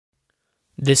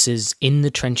This is In the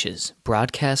Trenches,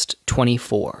 broadcast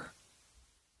 24.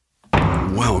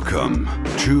 Welcome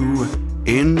to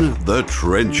In the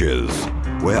Trenches,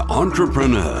 where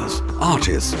entrepreneurs,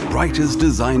 artists, writers,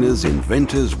 designers,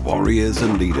 inventors, warriors,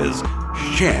 and leaders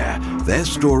share their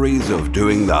stories of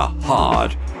doing the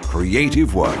hard,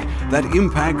 creative work that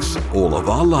impacts all of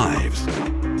our lives.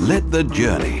 Let the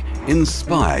journey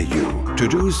inspire you to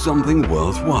do something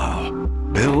worthwhile,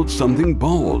 build something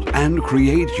bold, and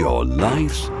create your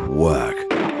life's work.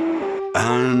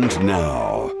 And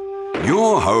now,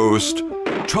 your host,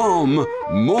 Tom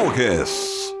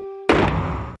Morkis.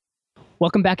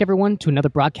 Welcome back, everyone, to another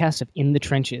broadcast of In the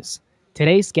Trenches.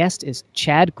 Today's guest is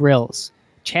Chad Grills.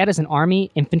 Chad is an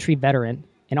Army infantry veteran,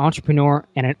 an entrepreneur,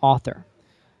 and an author.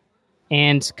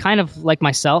 And kind of like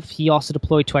myself, he also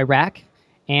deployed to Iraq.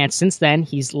 And since then,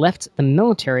 he's left the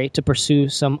military to pursue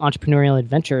some entrepreneurial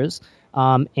adventures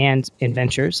and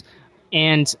ventures.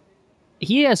 And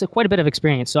he has quite a bit of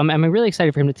experience. So I'm really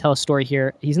excited for him to tell a story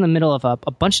here. He's in the middle of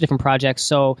a bunch of different projects.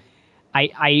 So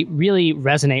I really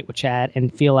resonate with Chad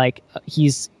and feel like he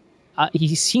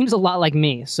seems a lot like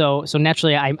me. So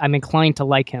naturally, I'm inclined to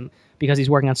like him because he's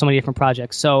working on so many different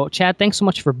projects. So Chad, thanks so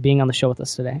much for being on the show with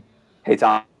us today. Hey,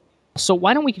 Tom. So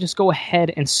why don't we just go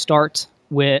ahead and start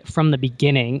from the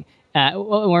beginning,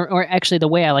 or actually the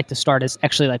way I like to start is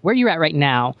actually like where you're at right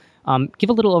now. Give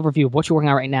a little overview of what you're working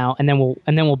on right now, and then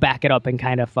we'll back it up and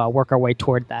kind of work our way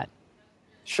toward that.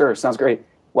 Sure, sounds great.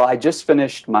 Well, I just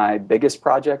finished my biggest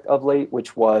project of late,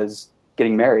 which was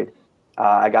getting married.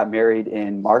 I got married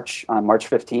in March, on March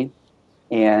 15th,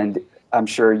 and I'm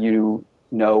sure you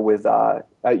know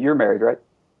you're married, right?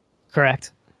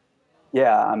 Correct.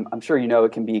 Yeah, I'm sure you know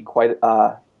it can be quite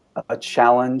a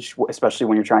challenge, especially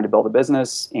when you're trying to build a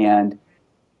business and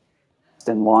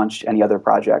launch any other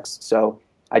projects. So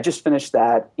I just finished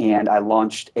that, and I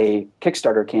launched a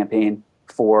Kickstarter campaign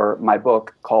for my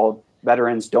book called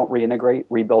Veterans Don't Reintegrate,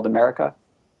 Rebuild America.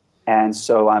 And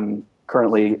so I'm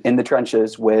currently in the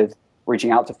trenches with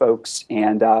reaching out to folks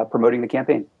and promoting the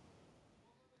campaign.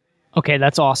 Okay,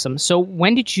 that's awesome. So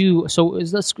let's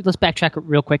backtrack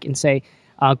real quick and say,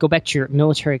 go back to your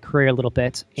military career a little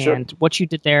bit and what you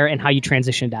did there and how you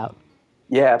transitioned out.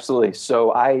 Yeah, absolutely.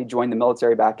 So I joined the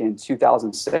military back in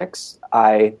 2006.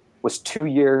 I was 2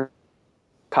 years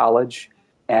college,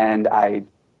 and I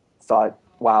thought,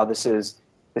 wow, this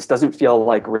doesn't feel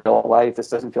like real life. This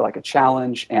doesn't feel like a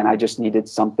challenge. And I just needed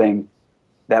something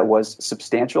that was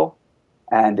substantial.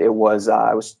 And I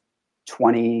was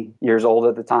 20 years old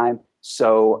at the time.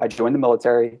 So I joined the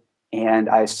military, and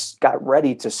I got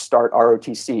ready to start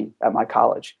ROTC at my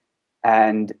college.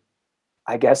 And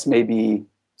I guess maybe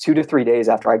 2 to 3 days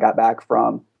after I got back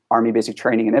from Army Basic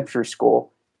Training and Infantry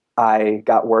School, I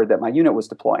got word that my unit was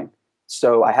deploying.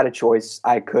 So I had a choice.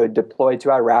 I could deploy to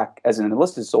Iraq as an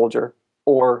enlisted soldier,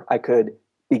 or I could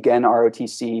begin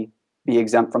ROTC, be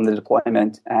exempt from the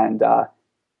deployment, and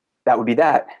that would be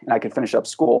that. And I could finish up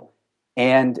school.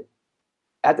 And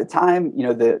at the time,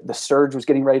 the surge was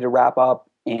getting ready to wrap up,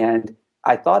 and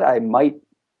I thought I might,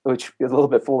 which is a little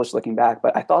bit foolish looking back,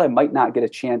 but I thought I might not get a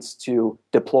chance to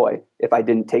deploy if I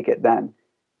didn't take it then.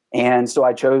 And so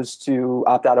I chose to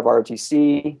opt out of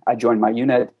ROTC. I joined my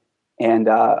unit, and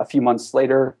a few months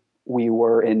later, we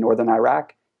were in northern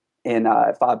Iraq in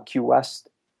FOB Q West,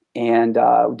 and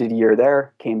did a year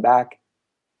there, came back,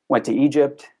 went to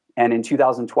Egypt, and in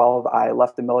 2012, I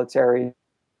left the military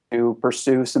to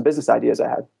pursue some business ideas I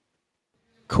had.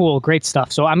 Cool, great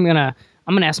stuff. So I'm gonna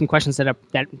ask some questions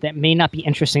that may not be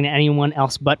interesting to anyone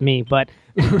else but me, but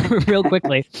real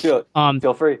quickly. Feel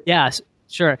free. Yeah,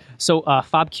 sure. So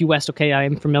FOB Q West, okay, I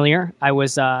am familiar. I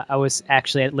was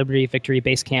actually at Liberty Victory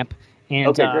Base Camp. And,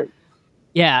 okay, great.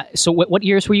 Yeah, so what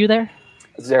years were you there? I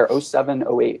was there 07,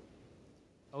 08.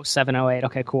 07, 08,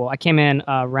 okay, cool. I came in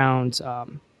around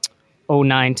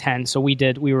 09, 10, so we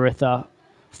were with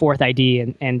 4th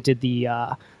ID and did the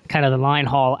kind of the line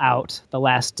haul out, the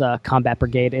last combat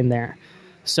brigade in there.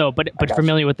 So, but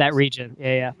familiar with that region.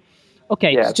 Yeah.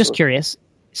 Okay, yeah, just curious.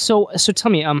 So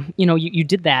tell me, you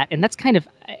did that, and that's kind of,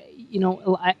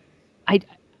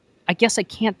 I guess I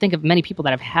can't think of many people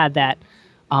that have had that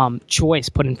choice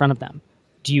put in front of them.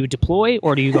 Do you deploy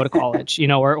or do you go to college,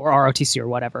 or ROTC or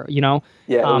whatever, Yeah,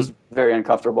 it was very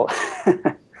uncomfortable.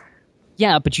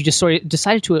 Yeah, but you just sort of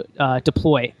decided to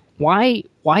deploy. Why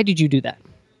did you do that?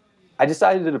 I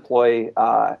decided to deploy.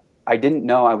 I didn't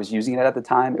know I was using it at the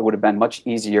time. It would have been much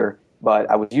easier, but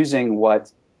I was using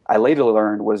what I later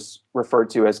learned was referred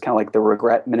to as kind of like the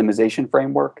Regret Minimization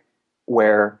Framework,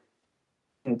 where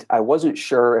I wasn't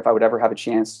sure if I would ever have a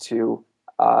chance to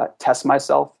test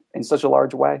myself in such a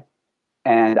large way.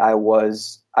 And I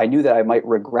knew that I might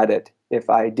regret it if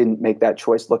I didn't make that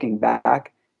choice looking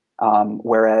back.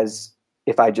 Whereas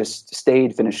if I just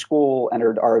stayed, finished school,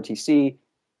 entered ROTC,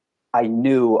 I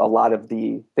knew a lot of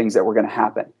the things that were going to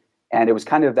happen. And it was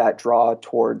kind of that draw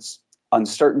towards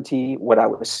uncertainty, what I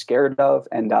was scared of.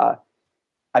 And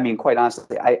quite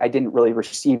honestly, I didn't really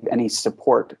receive any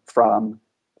support from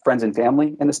friends and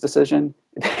family in this decision.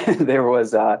 There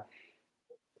was,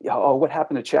 what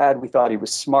happened to Chad? We thought he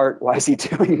was smart. Why is he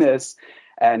doing this?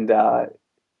 And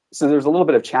so there's a little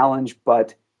bit of challenge,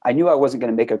 but I knew I wasn't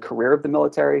going to make a career of the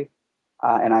military.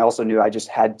 And I also knew I just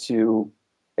had to,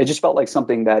 it just felt like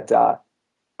something that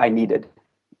I needed.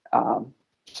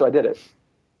 So I did it.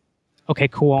 Okay,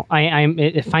 cool.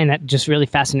 I find that just really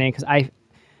fascinating because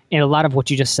a lot of what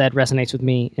you just said resonates with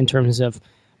me in terms of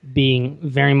being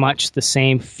very much the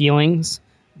same feelings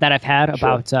that I've had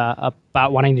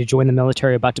about wanting to join the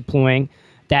military, about deploying.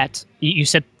 That you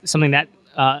said something that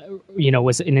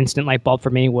was an instant light bulb for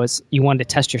me was you wanted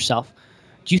to test yourself.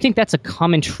 Do you think that's a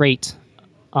common trait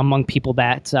among people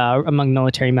that among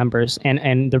military members,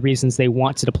 and the reasons they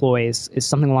want to deploy is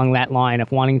something along that line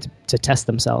of wanting to test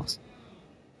themselves?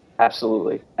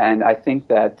 Absolutely. And I think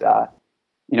that,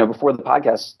 before the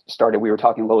podcast started, we were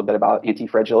talking a little bit about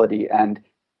antifragility. And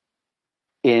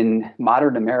in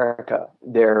modern America,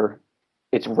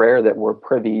 it's rare that we're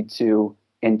privy to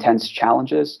intense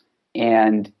challenges.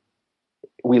 And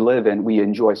we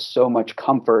enjoy so much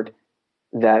comfort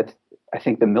that I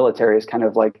think the military is kind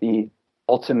of like the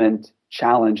ultimate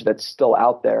challenge that's still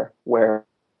out there, where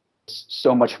it's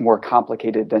so much more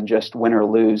complicated than just win or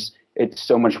lose. It's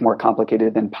so much more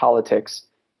complicated than politics.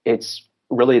 It's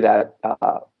really that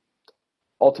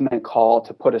ultimate call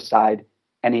to put aside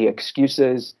any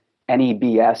excuses, any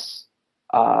BS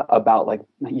about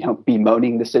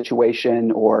bemoaning the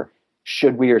situation, or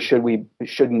shouldn't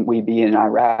we be in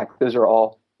Iraq? Those are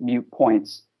all mute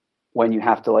points when you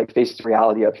have to face the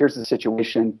reality of, here's the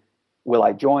situation. Will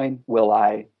I join? Will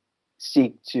I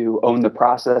seek to own the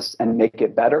process and make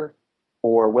it better?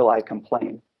 Or will I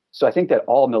complain? So I think that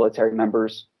all military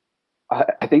members,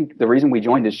 I think the reason we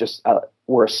joined is just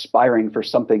we're aspiring for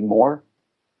something more.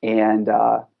 And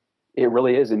it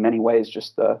really is in many ways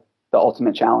just the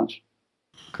ultimate challenge.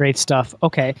 Great stuff.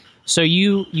 Okay. So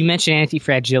you mentioned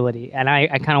anti-fragility, and I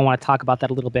kind of want to talk about that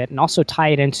a little bit and also tie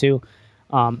it into,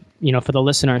 for the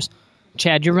listeners.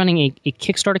 Chad, you're running a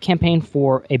Kickstarter campaign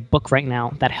for a book right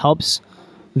now that helps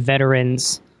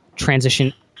veterans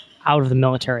transition out of the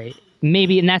military.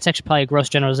 Maybe, and that's actually probably a gross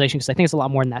generalization because I think it's a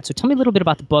lot more than that. So tell me a little bit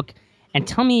about the book and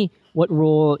tell me what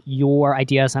role your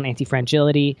ideas on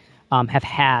anti-fragility have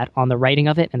had on the writing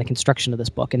of it and the construction of this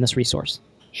book and this resource.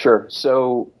 Sure.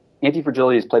 So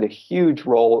anti-fragility has played a huge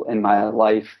role in my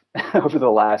life over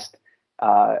the last,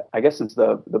 since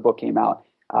the book came out.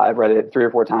 I've read it 3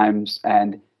 or 4 times,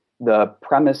 and the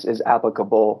premise is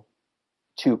applicable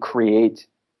to create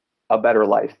a better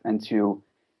life and to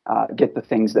get the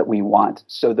things that we want.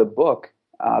 So the book,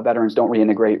 Veterans Don't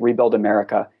Reintegrate, Rebuild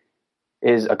America,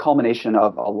 is a culmination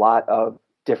of a lot of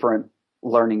different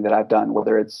learning that I've done,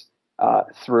 whether it's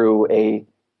through a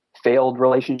failed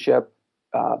relationship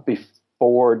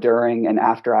before, during, and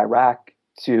after Iraq,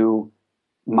 to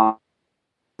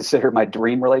consider my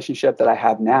dream relationship that I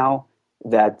have now,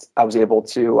 that I was able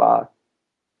to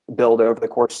build over the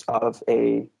course of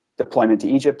a deployment to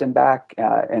Egypt and back.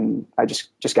 And I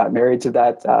just got married to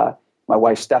that, my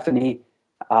wife, Stephanie.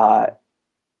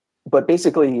 But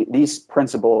basically, these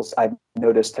principles I've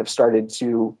noticed have started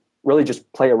to really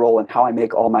just play a role in how I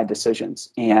make all my decisions.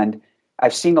 And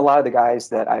I've seen a lot of the guys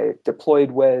that I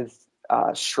deployed with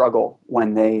struggle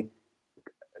when they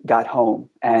got home.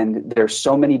 And there's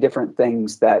so many different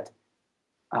things that,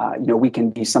 we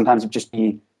can sometimes just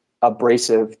be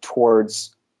abrasive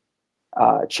towards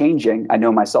changing. I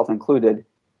know myself included.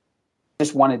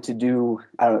 Just wanted to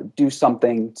do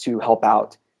something to help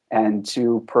out and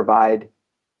to provide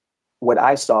what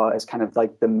I saw as kind of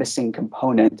like the missing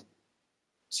component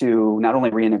to not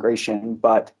only reintegration,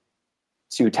 but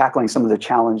to tackling some of the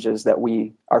challenges that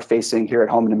we are facing here at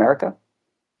home in America.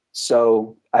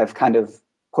 So I've kind of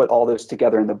put all those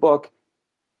together in the book.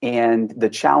 And the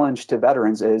challenge to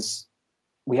veterans is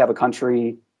we have a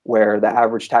country where the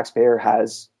average taxpayer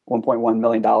has $1.1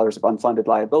 million of unfunded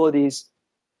liabilities.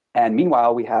 And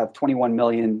meanwhile, we have 21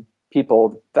 million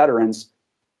people, veterans,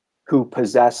 who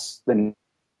possess the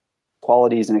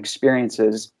qualities and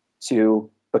experiences to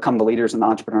become the leaders and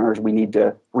entrepreneurs we need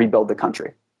to rebuild the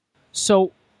country.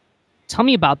 So tell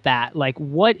me about that. Like,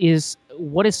 what is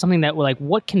something that, like,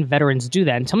 what can veterans do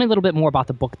then? Tell me a little bit more about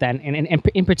the book then. And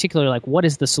in particular, like, what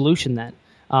is the solution then?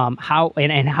 How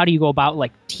do you go about,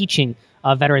 like, teaching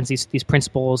veterans these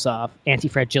principles of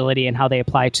anti-fragility and how they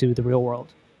apply to the real world?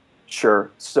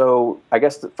 Sure. So I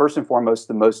guess first and foremost,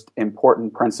 the most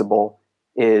important principle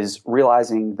is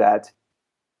realizing that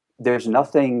there's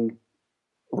nothing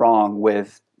wrong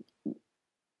with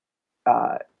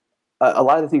a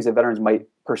lot of the things that veterans might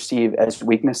perceive as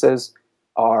weaknesses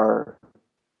are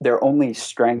they're only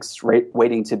strengths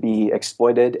waiting to be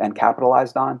exploited and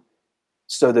capitalized on.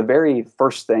 So the very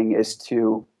first thing is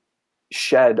to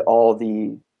shed all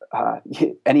the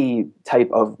any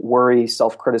type of worry,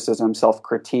 self-criticism,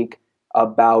 self-critique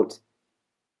about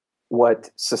what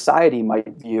society might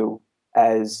view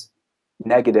as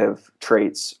negative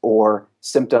traits or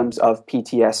symptoms of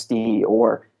PTSD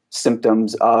or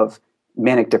symptoms of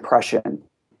manic depression,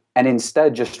 and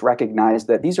instead just recognize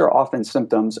that these are often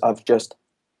symptoms of just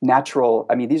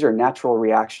these are natural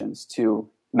reactions to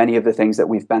many of the things that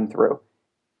we've been through.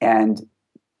 And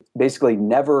basically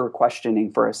never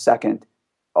questioning for a second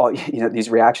these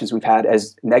reactions we've had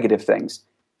as negative things.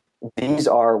 These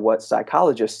are what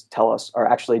psychologists tell us are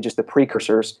actually just the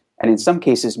precursors, and in some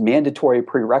cases, mandatory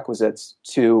prerequisites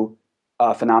to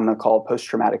a phenomenon called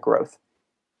post-traumatic growth.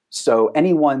 So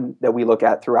anyone that we look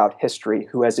at throughout history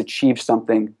who has achieved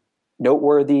something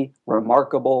noteworthy,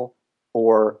 remarkable,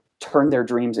 or turned their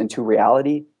dreams into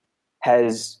reality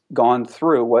has gone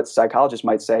through what psychologists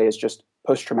might say is just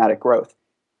post-traumatic growth.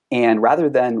 And rather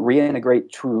than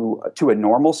reintegrate to a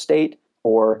normal state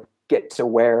or get to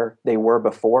where they were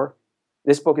before,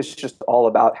 this book is just all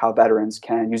about how veterans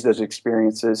can use those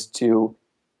experiences to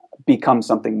become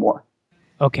something more.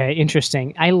 Okay,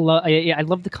 interesting. I love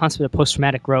the concept of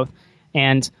post-traumatic growth,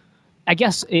 and I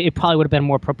guess it probably would have been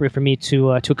more appropriate for me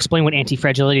to explain what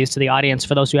anti-fragility is to the audience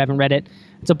for those who haven't read it.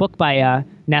 It's a book by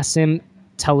Nassim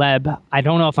Taleb. I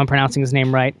don't know if I'm pronouncing his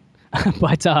name right,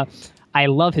 but I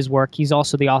love his work. He's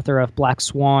also the author of Black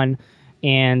Swan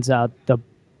and The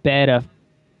Bed of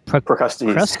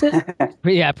Procrustes.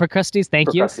 Yeah, Procrustes.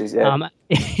 Thank you. Yeah.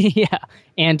 Yeah.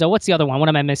 And what's the other one? What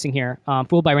am I missing here?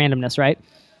 Fooled by Randomness, right?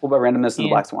 Fooled by Randomness and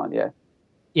Black Swan. Yeah.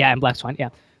 Yeah, and Black Swan. Yeah.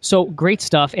 So great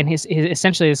stuff. And his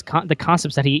essentially the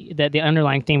concepts that the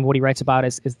underlying theme of what he writes about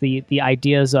is the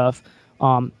ideas of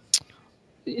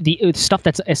the stuff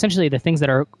that's essentially the things that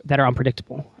are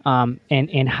unpredictable,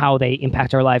 and how they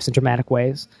impact our lives in dramatic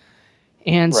ways.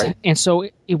 And right. And so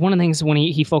one of the things when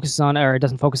he focuses on, or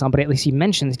doesn't focus on, but at least he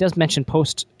does mention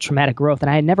post-traumatic growth. And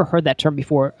I had never heard that term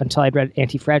before until I'd read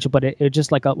Anti-Fragile, but it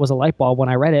just was a light bulb when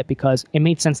I read it, because it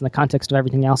made sense in the context of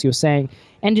everything else he was saying,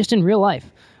 and just in real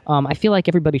life. I feel like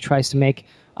everybody tries to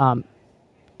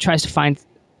find,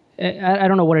 I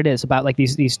don't know what it is about like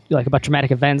these like about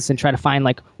traumatic events and try to find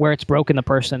like where it's broken the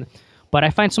person. But I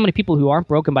find so many people who aren't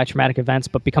broken by traumatic events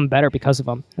but become better because of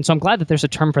them. And so I'm glad that there's a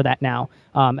term for that now,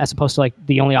 as opposed to like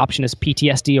the only option is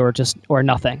PTSD or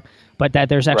nothing. But that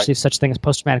there's actually such thing as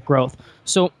post-traumatic growth.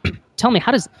 So tell me,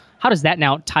 how does that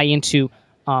now tie into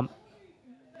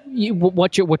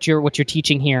what you're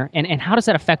teaching here, and how does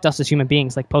that affect us as human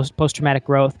beings, like post-traumatic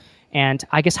growth? And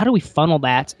I guess how do we funnel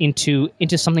that into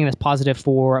something that's positive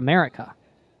for America?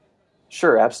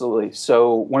 Sure, absolutely.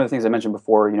 So one of the things I mentioned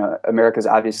before, America's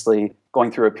obviously going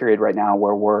through a period right now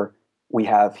where we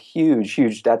have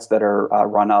huge debts that are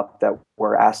run up that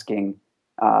we're asking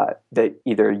that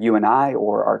either you and I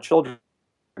or our children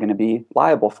are going to be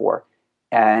liable for.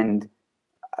 And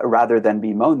rather than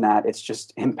bemoan that, it's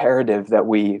just imperative that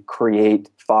we create,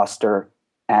 foster,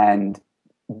 and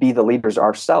be the leaders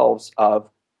ourselves of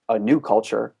a new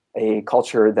culture, a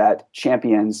culture that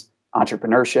champions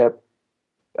entrepreneurship,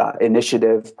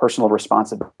 initiative, personal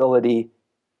responsibility.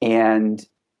 And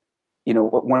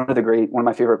one of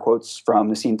my favorite quotes from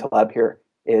Nassim Taleb here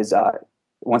is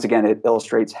once again, it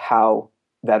illustrates how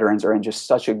veterans are in just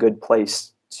such a good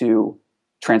place to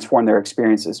transform their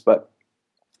experiences. But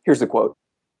here's the quote.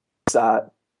 It's,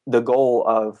 the goal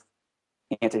of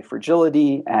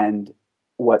anti-fragility and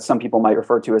what some people might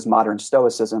refer to as modern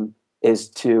stoicism is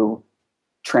to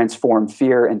transform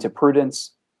fear into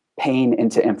prudence, pain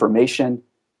into information,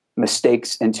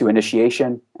 mistakes into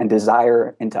initiation, and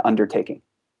desire into undertaking.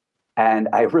 And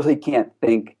I really can't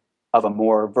think of a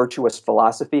more virtuous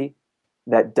philosophy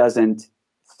that doesn't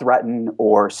threaten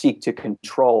or seek to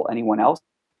control anyone else,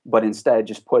 but instead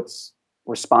just puts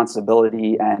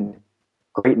responsibility and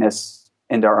greatness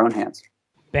into our own hands.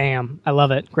 Bam. I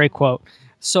love it. Great quote.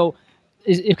 So,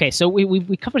 okay, so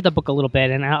we covered the book a little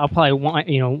bit, and I'll probably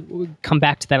want come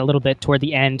back to that a little bit toward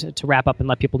the end to wrap up and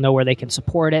let people know where they can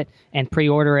support it and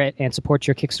pre-order it and support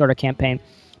your Kickstarter campaign.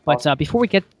 But before we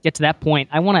get to that point,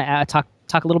 I want to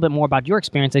talk a little bit more about your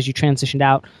experience as you transitioned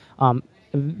out,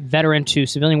 veteran to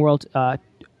civilian world.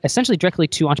 essentially directly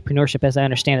to entrepreneurship, as I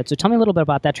understand it. So tell me a little bit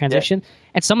about that transition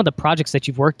and some of the projects that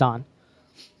you've worked on.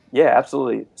 Yeah,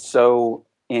 absolutely. So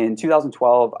in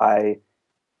 2012, I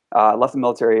left the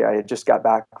military. I had just got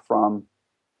back from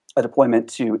a deployment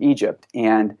to Egypt,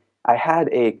 and I had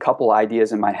a couple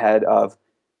ideas in my head of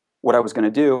what I was going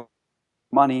to do,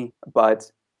 money,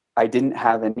 but I didn't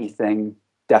have anything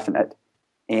definite.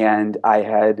 And I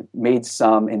had made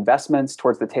some investments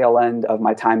towards the tail end of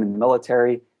my time in the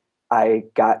military. I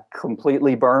got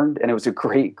completely burned, and it was a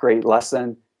great, great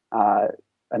lesson.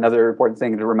 Another important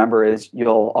thing to remember is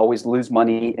you'll always lose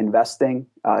money investing,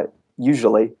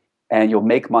 usually, and you'll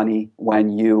make money when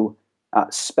you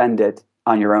spend it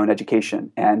on your own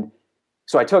education. And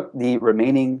so I took the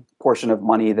remaining portion of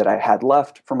money that I had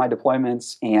left from my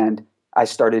deployments, and I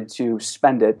started to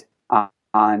spend it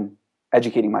on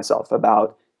educating myself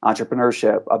about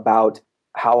entrepreneurship, about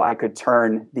how I could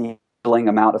turn the dwindling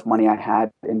amount of money I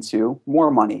had into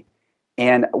more money.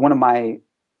 And one of my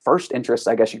first interests,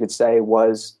 I guess you could say,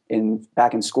 was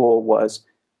back in school was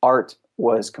art,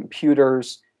 was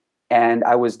computers, and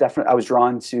I was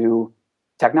drawn to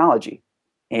technology.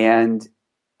 And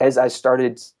as I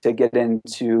started to get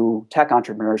into tech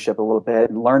entrepreneurship a little bit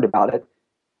and learned about it,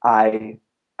 I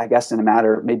guess in a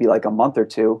matter maybe like a month or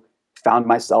two, found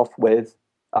myself with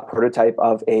a prototype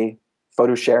of a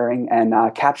photo sharing and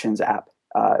captions app.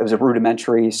 It was a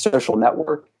rudimentary social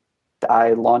network.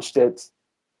 I launched it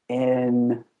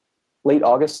in late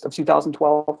August of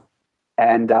 2012,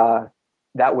 and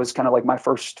that was kind of like my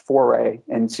first foray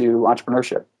into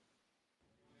entrepreneurship.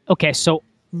 Okay, so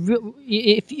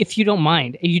if you don't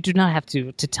mind, you do not have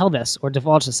to tell this or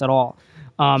divulge this at all.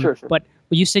 Sure. But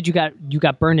you said you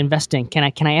got burned investing. Can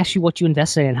I ask you what you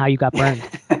invested in and how you got burned?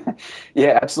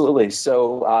 Yeah, absolutely.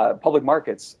 So public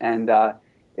markets, and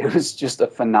it was just a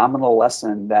phenomenal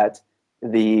lesson that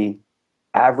the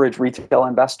average retail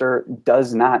investor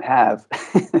does not have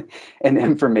an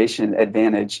information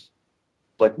advantage in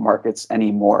public markets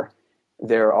anymore.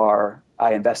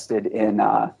 I invested in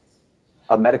a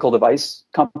medical device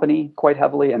company quite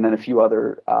heavily, and then a few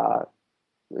other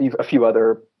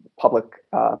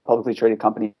publicly traded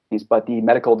companies. But the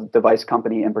medical device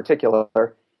company in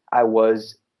particular, I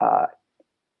was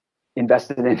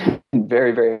invested in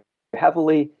very, very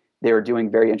heavily. They were doing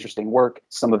very interesting work.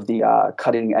 Some of the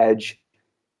cutting edge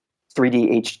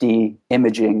 3D HD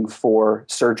imaging for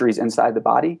surgeries inside the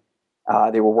body.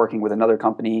 They were working with another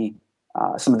company.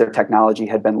 Some of their technology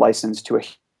had been licensed to a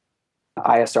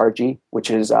ISRG,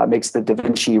 which is makes the Da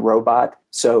Vinci robot.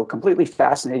 So completely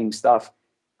fascinating stuff.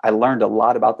 I learned a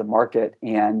lot about the market,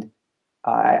 and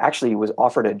I actually was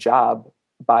offered a job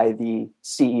by the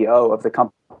CEO of the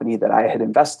company that I had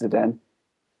invested in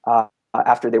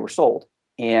after they were sold.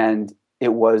 And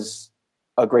it was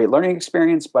a great learning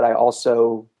experience, but I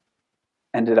also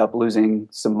ended up losing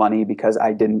some money because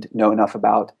I didn't know enough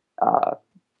about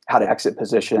how to exit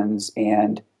positions,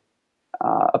 and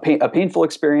a painful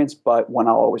experience, but one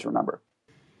I'll always remember.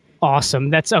 Awesome.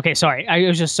 That's okay. Sorry. I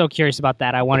was just so curious about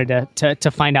that. I wanted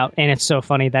to find out. And it's so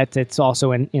funny that it's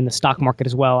also in the stock market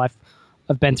as well.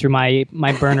 I've been through my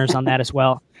burners on that as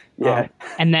well. Yeah.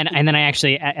 And then I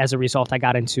actually, as a result, I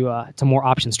got into to more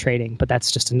options trading, but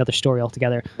that's just another story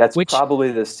altogether. That's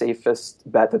probably the safest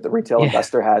bet that the retail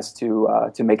investor has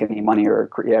to make any money or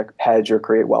hedge or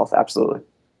create wealth. Absolutely.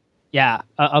 Yeah.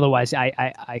 Otherwise,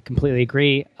 I completely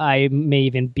agree. I may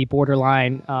even be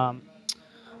borderline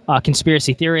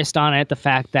conspiracy theorist on it. The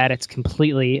fact that it's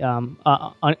completely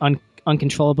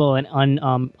uncontrollable and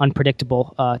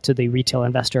unpredictable to the retail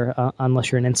investor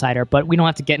unless you're an insider. But we don't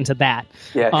have to get into that.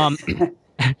 Yeah.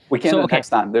 We can next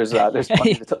time. There's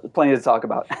plenty to talk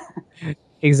about.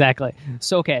 Exactly.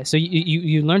 So okay. So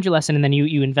you learned your lesson, and then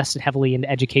you invested heavily into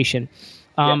education.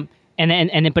 But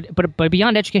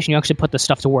beyond education, you actually put the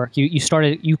stuff to work.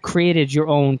 You created your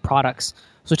own products.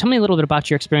 So tell me a little bit about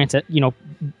your experience at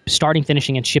starting,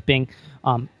 finishing, and shipping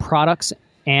products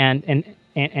and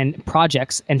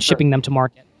projects and shipping them to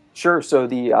market. Sure. So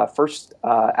the first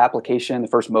application, the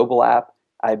first mobile app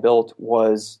I built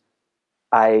was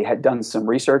I had done some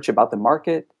research about the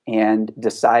market and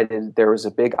decided there was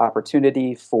a big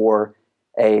opportunity for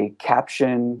a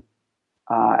caption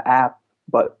app,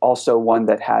 but also one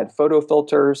that had photo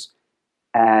filters.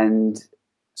 And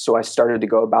so I started to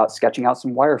go about sketching out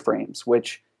some wireframes,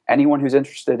 which anyone who's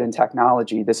interested in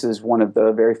technology, this is one of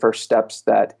the very first steps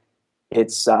that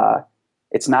it's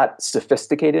not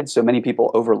sophisticated. So many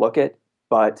people overlook it,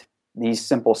 but these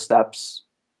simple steps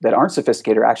that aren't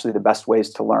sophisticated are actually the best ways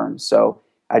to learn. So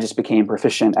I just became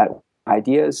proficient at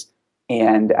ideas.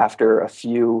 And after a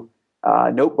few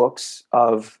notebooks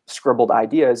of scribbled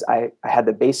ideas, I had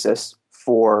the basis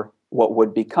for what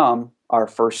would become our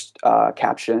first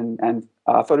caption and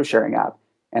photo sharing app.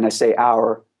 And I say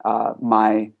our,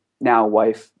 my now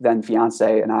wife, then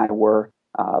fiance, and I were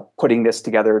putting this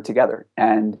together.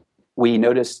 And we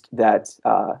noticed that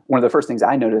one of the first things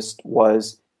I noticed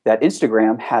was that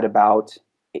Instagram had about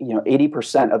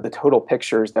 80% of the total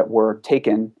pictures that were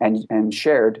taken and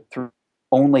shared through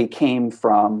only came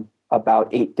from about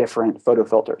 8 different photo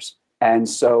filters. And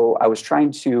so I was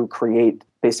trying to create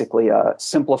basically a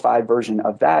simplified version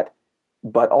of that,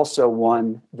 but also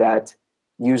one that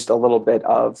used a little bit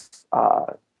of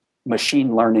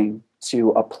machine learning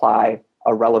to apply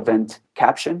a relevant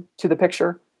caption to the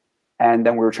picture. And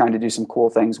then we were trying to do some cool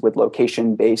things with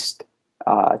location-based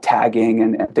tagging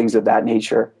and things of that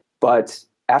nature. But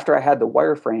after I had the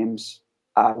wireframes,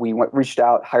 we reached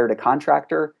out, hired a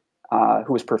contractor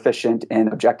who was proficient in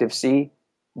Objective-C,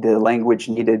 the language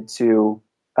needed to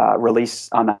release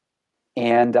on that.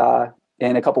 And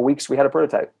in a couple weeks, we had a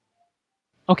prototype.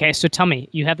 Okay, so tell me,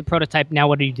 you have the prototype. Now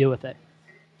what do you do with it?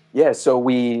 Yeah, so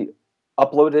we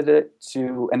uploaded it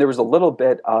to, and there was a little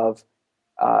bit of,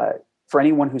 for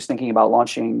anyone who's thinking about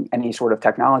launching any sort of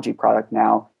technology product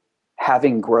now,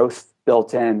 having growth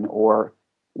built in, or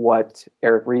what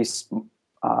Eric Ries,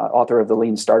 author of the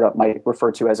Lean Startup, might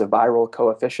refer to as a viral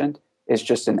coefficient, is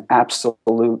just an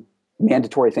absolute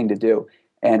mandatory thing to do.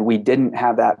 And we didn't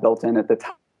have that built in at the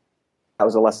time. That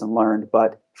was a lesson learned.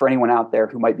 But for anyone out there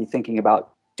who might be thinking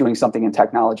about doing something in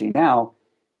technology now,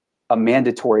 a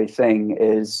mandatory thing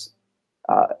is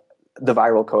the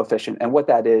viral coefficient. And what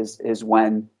that is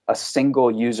when a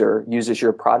single user uses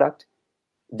your product,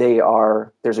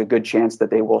 there's a good chance that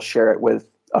they will share it with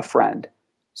a friend.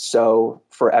 So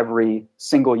for every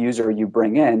single user you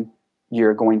bring in,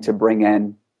 you're going to bring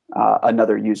in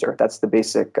another user. That's the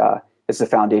basic, it's the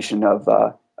foundation of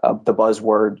the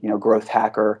buzzword, growth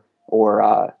hacker, or,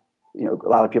 a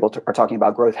lot of people are talking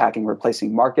about growth hacking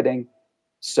replacing marketing.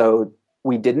 So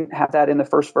we didn't have that in the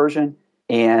first version.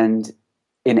 And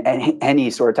in any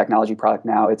sort of technology product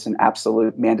now, it's an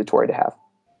absolute mandatory to have.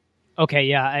 Okay,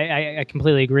 yeah, I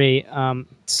completely agree.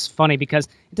 It's funny because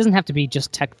it doesn't have to be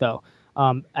just tech, though.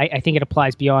 I think it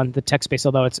applies beyond the tech space,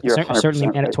 although it's certainly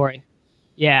mandatory. Right.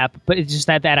 Yeah, but it's just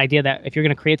that idea that if you're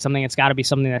going to create something, it's got to be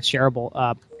something that's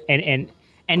shareable. And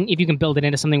if you can build it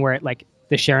into something where like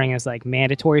the sharing is like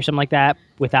mandatory or something like that,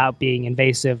 without being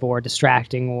invasive or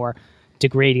distracting or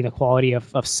degrading the quality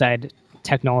of said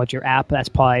technology or app, that's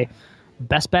probably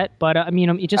best bet. But just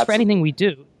Absolutely. For anything we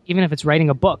do, even if it's writing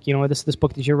a book, this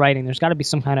book that you're writing, there's got to be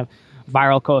some kind of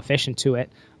viral coefficient to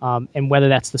it. And whether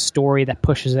that's the story that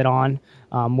pushes it on,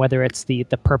 whether it's the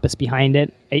purpose behind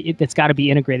it, it's got to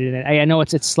be integrated in it. I know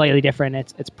it's slightly different.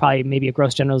 It's probably maybe a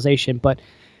gross generalization, but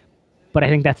I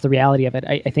think that's the reality of it.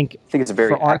 I think it's a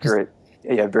very accurate,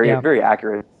 very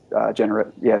accurate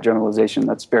generalization.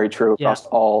 That's very true across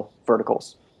all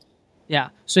verticals. Yeah.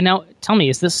 So now tell me,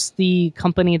 is this the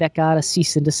company that got a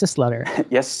cease and desist letter?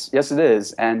 Yes, it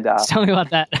is. And tell me about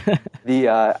that.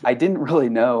 I didn't really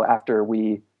know after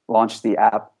we launched the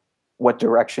app what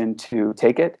direction to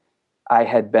take it. I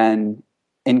had been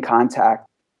in contact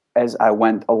as I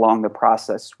went along the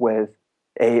process with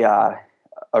a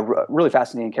really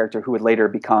fascinating character who would later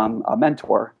become a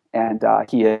mentor. And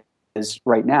he is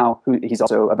right now, he's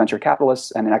also a venture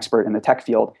capitalist and an expert in the tech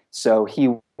field. So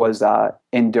he was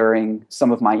enduring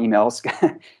some of my emails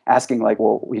asking like,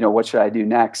 well, what should I do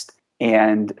next?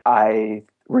 And I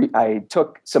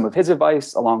took some of his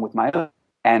advice along with my own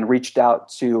and reached out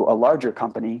to a larger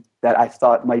company that I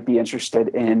thought might be interested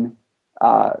in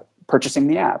purchasing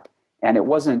the app. And it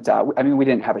wasn't, we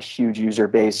didn't have a huge user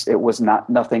base. It was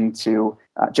nothing to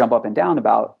jump up and down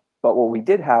about. But what we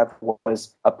did have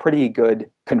was a pretty good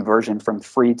conversion from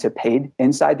free to paid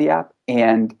inside the app.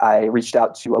 And I reached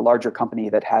out to a larger company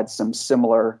that had some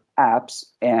similar apps,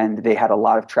 and they had a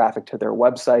lot of traffic to their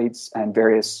websites and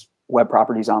various web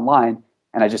properties online.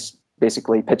 And I just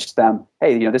basically pitched them,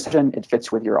 hey, this vision, it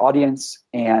fits with your audience.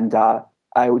 And I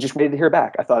just waited to hear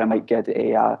back. I thought I might get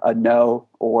a no,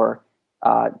 or,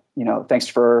 thanks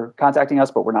for contacting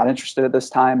us, but we're not interested at this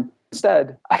time.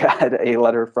 Instead, I got a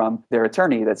letter from their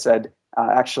attorney that said,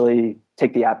 actually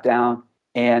take the app down.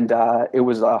 And it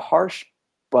was a harsh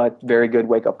but very good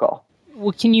wake-up call.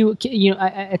 Well,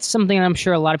 it's something I'm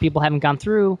sure a lot of people haven't gone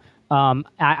through.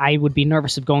 I would be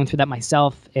nervous of going through that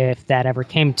myself if that ever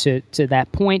came to that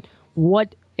point.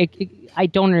 I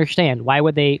don't understand. Why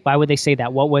would they say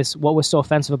that? What was so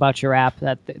offensive about your app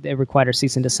that it required a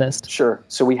cease and desist? Sure.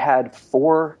 So we had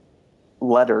 4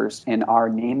 letters in our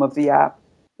name of the app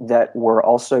that were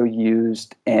also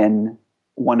used in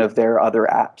one of their other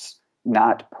apps.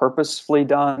 Not purposefully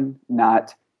done,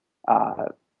 not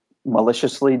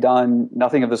maliciously done,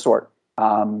 nothing of the sort.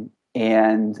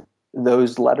 And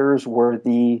those letters were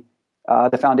the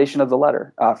foundation of the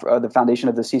letter, the foundation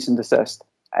of the cease and desist.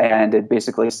 And it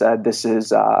basically said, this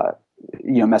is,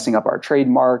 messing up our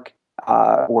trademark,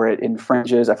 or it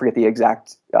infringes. I forget the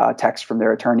exact text from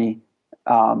their attorney,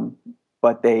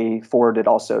 but they forwarded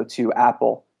also to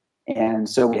Apple. And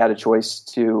so we had a choice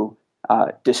to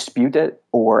dispute it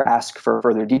or ask for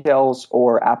further details,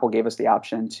 or Apple gave us the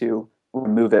option to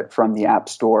remove it from the App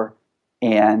Store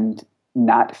and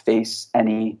not face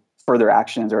any further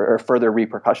actions or further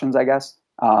repercussions, I guess.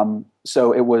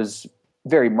 So it was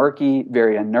very murky,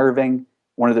 very unnerving.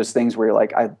 One of those things where you're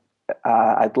like,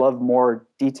 I'd love more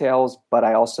details, but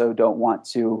I also don't want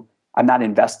to, I'm not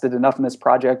invested enough in this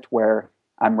project where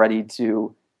I'm ready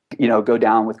to, go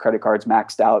down with credit cards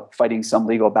maxed out, fighting some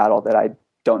legal battle that I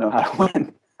don't know how to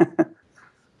win.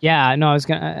 Yeah, no,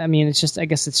 I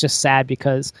guess it's just sad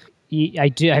because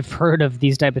I've heard of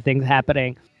these type of things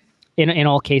happening in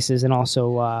all cases. And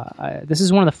also, this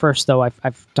is one of the first, though,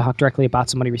 I've talked directly about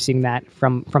somebody receiving that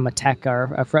from a tech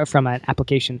or from an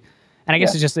application. And I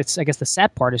guess I guess the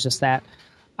sad part is just that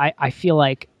I feel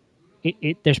like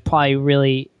there's probably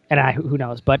really, and who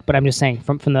knows, but I'm just saying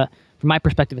from my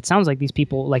perspective, it sounds like these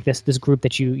people, like this group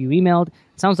that you emailed,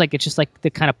 it sounds like it's just like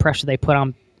the kind of pressure they put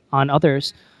on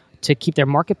others to keep their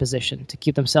market position, to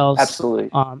keep themselves. Absolutely.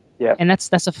 Yeah. And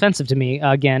that's offensive to me,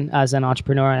 again, as an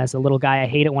entrepreneur and as a little guy. I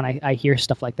hate it when I hear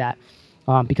stuff like that,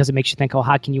 because it makes you think, oh,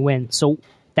 how can you win? So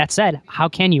that said, how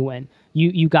can you win?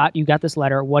 You got this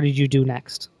letter. What did you do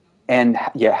next? And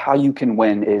yeah, how you can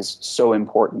win is so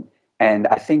important. And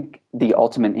I think the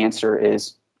ultimate answer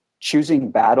is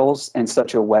choosing battles in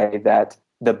such a way that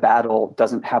the battle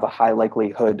doesn't have a high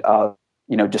likelihood of,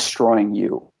 destroying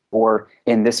you. Or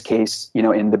in this case,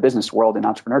 in the business world, in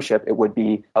entrepreneurship, it would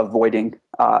be avoiding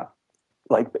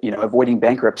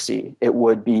bankruptcy. It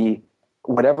would be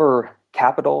whatever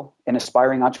capital an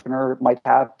aspiring entrepreneur might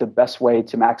have. The best way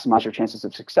to maximize your chances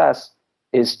of success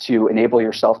is to enable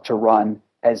yourself to run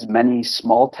as many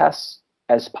small tests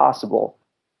as possible,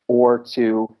 or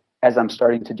to, as I'm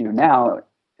starting to do now,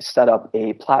 set up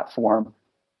a platform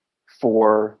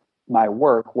for my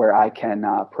work where I can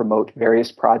promote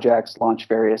various projects, launch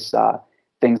various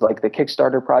things like the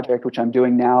Kickstarter project, which I'm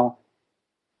doing now.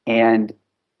 And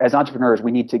as entrepreneurs,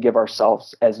 we need to give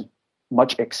ourselves as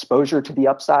much exposure to the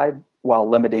upside while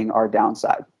limiting our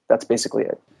downside. That's basically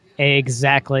it.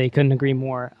 Exactly. Couldn't agree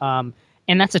more. And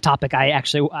that's a topic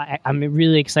I'm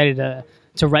really excited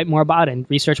to write more about and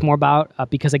research more about,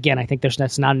 because again, I think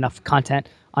there's not enough content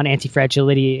on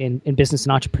anti-fragility in business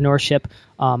and entrepreneurship.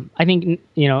 I think,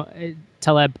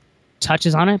 Taleb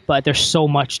touches on it, but there's so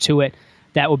much to it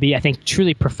that would be, I think,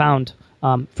 truly profound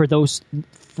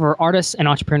for artists and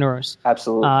entrepreneurs.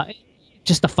 Absolutely.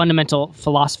 Just the fundamental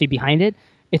philosophy behind it.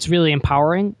 It's really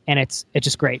empowering, and it's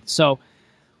just great. So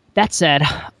that said,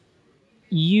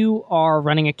 you are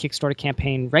running a Kickstarter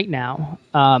campaign right now.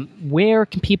 Where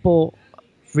can people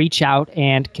reach out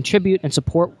and contribute and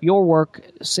support your work,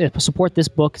 support this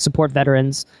book, support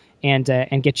veterans, and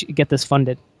get this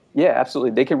funded? Yeah,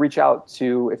 absolutely. They can reach out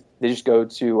if they just go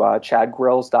to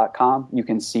chadgrills.com. You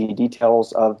can see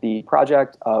details of the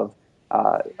project. I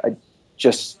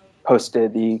just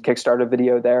posted the Kickstarter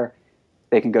video there.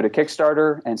 They can go to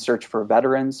Kickstarter and search for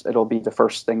veterans. It'll be the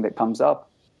first thing that comes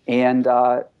up. And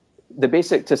to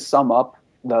sum up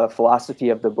the philosophy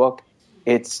of the book,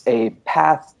 it's a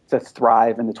path to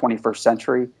thrive in the 21st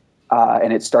century.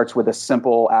 And it starts with a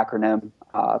simple acronym,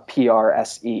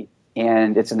 PRSE.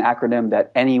 And it's an acronym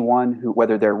that anyone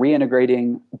whether they're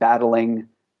reintegrating, battling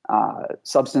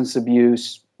substance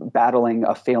abuse, battling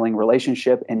a failing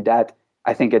relationship, in debt,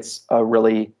 I think it's a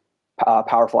really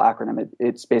powerful acronym.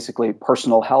 It's basically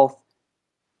personal health,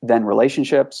 then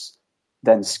relationships,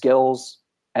 then skills,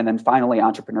 and then finally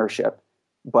entrepreneurship.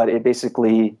 But it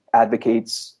basically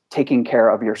advocates taking care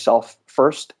of yourself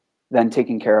first, then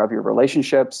taking care of your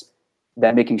relationships,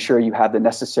 then making sure you have the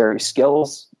necessary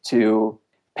skills to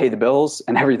pay the bills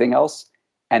and everything else.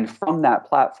 And from that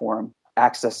platform,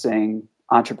 accessing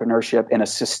entrepreneurship in a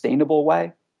sustainable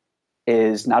way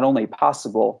is not only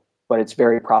possible, but it's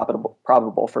very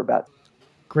probable for vets.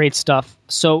 Great stuff.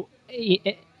 So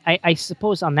I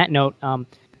suppose on that note,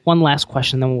 one last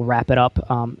question, then we'll wrap it up.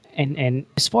 And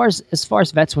as far as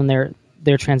vets when they're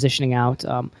transitioning out,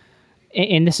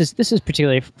 and this is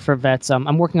particularly for vets.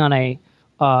 I'm working on a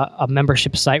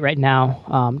membership site right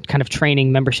now, kind of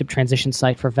training membership transition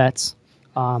site for vets.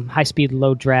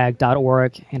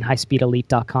 highspeedlowdrag.org and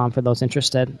highspeedelite.com for those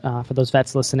interested. For those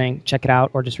vets listening, check it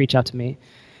out or just reach out to me.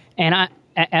 And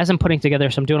as I'm putting together,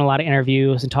 so I'm doing a lot of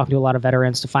interviews and talking to a lot of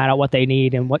veterans to find out what they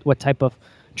need and what type of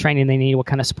training they need, what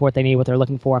kind of support they need, what they're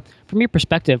looking for. From your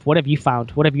perspective, what have you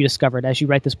found? What have you discovered as you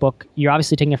write this book? You're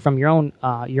obviously taking it from your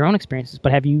own experiences,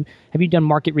 but have you done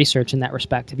market research in that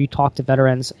respect? Have you talked to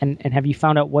veterans and have you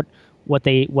found out what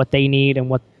they need and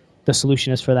what the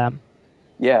solution is for them?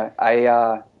 Yeah,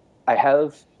 I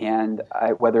have, and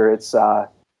whether it's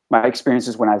my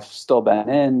experiences when I've still been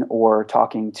in or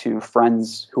talking to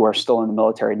friends who are still in the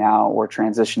military now or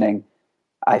transitioning,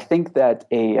 I think that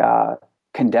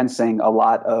condensing a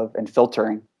lot of and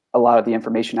filtering a lot of the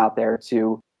information out there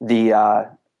to the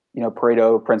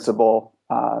Pareto principle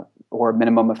or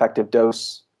minimum effective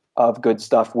dose of good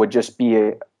stuff would just be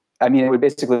it would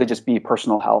basically just be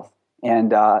personal health.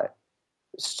 And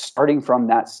starting from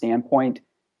that standpoint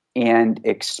and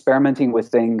experimenting with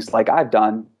things like I've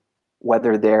done,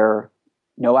 whether they're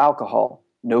no alcohol,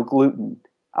 no gluten,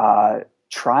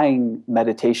 trying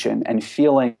meditation and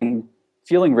feeling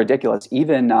ridiculous,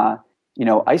 even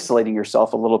isolating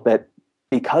yourself a little bit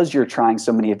because you're trying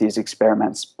so many of these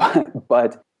experiments,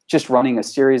 but just running a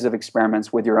series of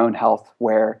experiments with your own health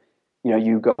where,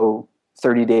 you go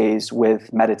 30 days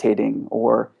with meditating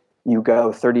or you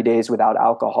go 30 days without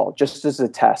alcohol, just as a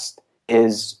test,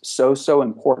 is so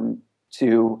important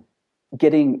to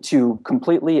getting to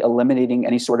completely eliminating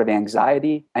any sort of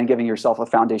anxiety and giving yourself a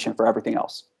foundation for everything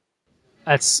else.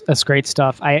 That's great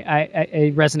stuff.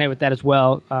 I resonate with that as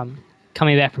well.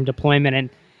 Coming back from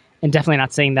deployment and definitely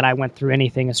not saying that I went through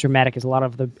anything as traumatic as a lot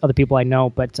of the other people I know,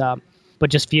 but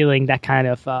just feeling that kind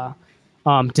of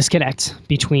disconnect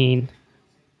between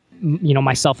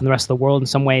myself and the rest of the world in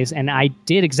some ways. And I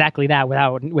did exactly that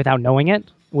without knowing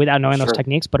it, without knowing those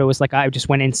techniques. But it was like I just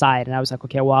went inside and I was like,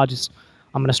 okay, well, I'm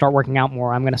going to start working out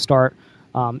more. I'm going to start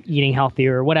eating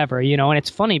healthier or whatever, And it's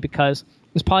funny because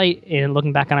it's probably, in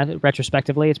looking back on it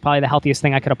retrospectively, it's probably the healthiest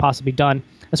thing I could have possibly done,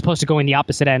 as opposed to going the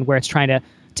opposite end where it's trying to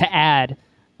add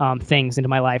things into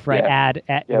my life, right? Add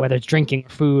whether it's drinking or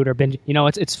food or binge.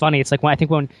 It's funny. It's like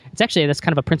when it's actually, that's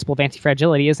kind of a principle of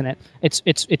antifragility, isn't it?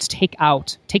 It's take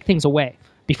things away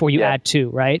before you add to,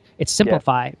 right? It's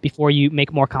simplify before you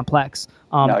make more complex.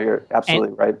 No, you're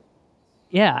absolutely right.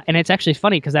 Yeah, and it's actually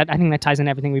funny because I think that ties in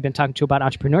everything we've been talking to about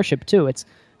entrepreneurship too. It's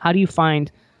how do you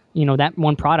find, that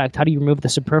one product? How do you remove the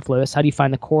superfluous? How do you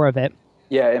find the core of it?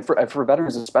 Yeah, and for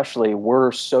veterans especially,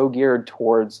 we're so geared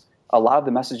towards a lot of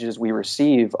the messages we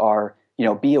receive are,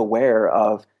 be aware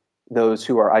of those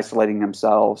who are isolating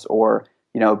themselves, or,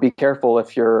 be careful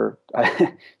if you're,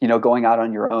 going out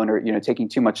on your own or, taking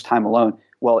too much time alone.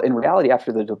 Well, in reality,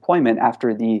 after the deployment,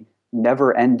 after the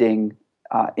never-ending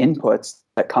inputs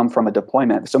that come from a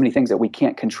deployment, so many things that we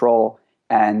can't control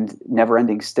and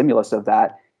never-ending stimulus of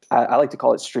that, I like to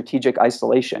call it strategic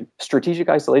isolation. Strategic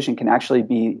isolation can actually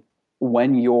be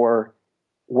when you're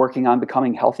working on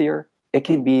becoming healthier. It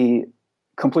can be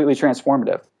completely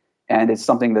transformative. And it's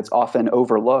something that's often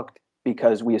overlooked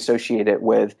because we associate it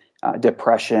with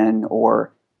depression,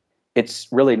 or it's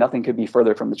really nothing could be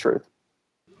further from the truth.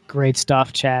 Great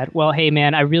stuff, Chad. Well, hey,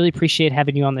 man, I really appreciate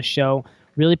having you on the show.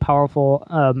 Really powerful.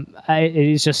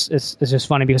 It's just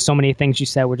funny because so many things you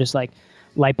said were just like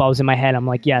light bulbs in my head. I'm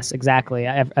like, yes, exactly.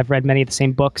 I've read many of the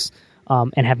same books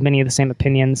and have many of the same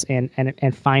opinions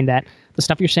and find that the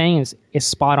stuff you're saying is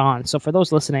spot on. So for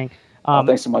those listening,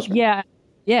 thanks so much, man.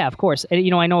 Yeah, of course. I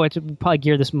know it's probably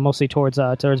geared this mostly towards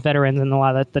veterans and a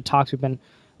lot of the talks we've been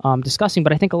discussing,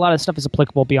 but I think a lot of the stuff is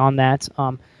applicable beyond that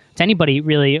to anybody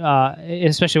really,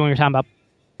 especially when you're talking about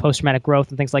post-traumatic growth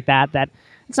and things like that, that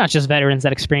it's not just veterans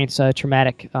that experience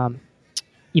traumatic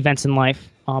events in life,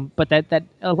 but that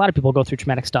a lot of people go through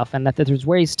traumatic stuff, and that there's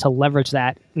ways to leverage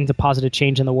that into positive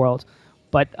change in the world.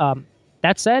 But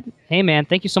that said, hey, man,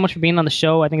 thank you so much for being on the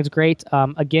show. I think it's great.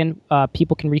 Again,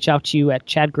 people can reach out to you at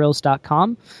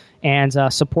chadgrills.com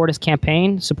and support his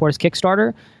campaign, support his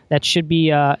Kickstarter. That should be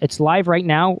it's live right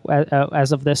now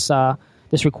as of this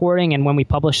recording, and when we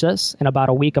publish this in about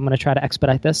a week, I'm going to try to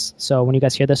expedite this. So when you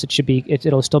guys hear this,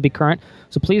 it'll still be current.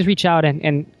 So please reach out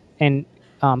and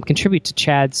contribute to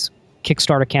Chad's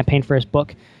Kickstarter campaign for his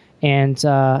book. And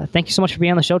thank you so much for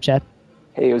being on the show, Chad.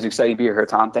 Hey, it was exciting to be here,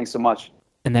 Tom. Thanks so much.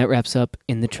 And that wraps up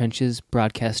In the Trenches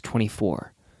Broadcast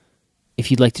 24.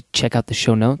 If you'd like to check out the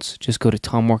show notes, just go to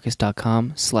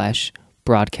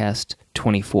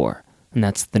tomworkus.com/broadcast24. And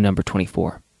that's the number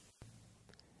 24.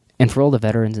 And for all the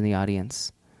veterans in the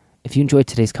audience, if you enjoyed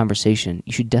today's conversation,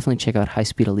 you should definitely check out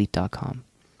highspeedelite.com.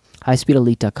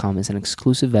 Highspeedelite.com is an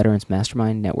exclusive veterans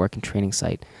mastermind, network, and training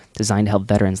site designed to help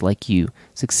veterans like you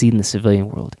succeed in the civilian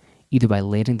world, either by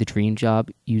landing the dream job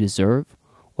you deserve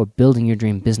or building your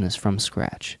dream business from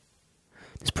scratch.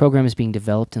 This program is being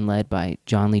developed and led by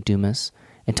John Lee Dumas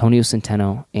Antonio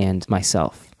Centeno, and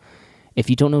myself. If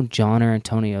you don't know John or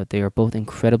Antonio, they are both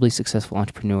incredibly successful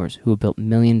entrepreneurs who have built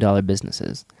million-dollar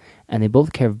businesses, and they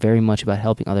both care very much about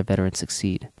helping other veterans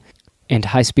succeed. And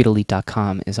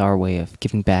highspeedelite.com is our way of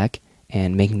giving back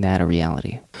and making that a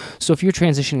reality. So if you're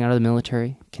transitioning out of the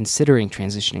military, considering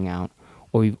transitioning out,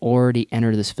 or you've already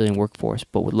entered the civilian workforce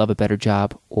but would love a better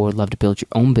job or would love to build your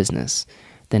own business,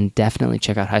 then definitely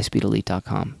check out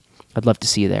highspeedelite.com. I'd love to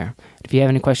see you there. If you have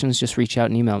any questions, just reach out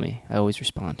and email me. I always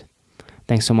respond.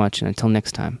 Thanks so much, and until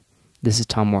next time, this is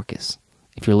Tom Morkis.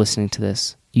 If you're listening to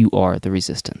this, you are the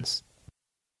resistance.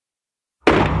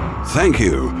 Thank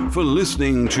you for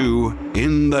listening to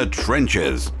In the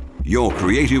Trenches. Your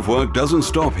creative work doesn't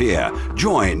stop here.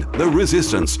 Join the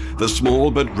resistance, the small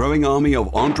but growing army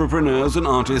of entrepreneurs and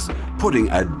artists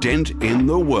putting a dent in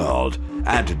the world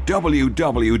at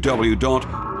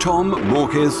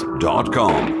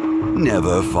www.tommorkis.com.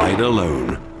 Never fight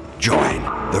alone. Join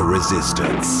the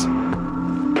resistance.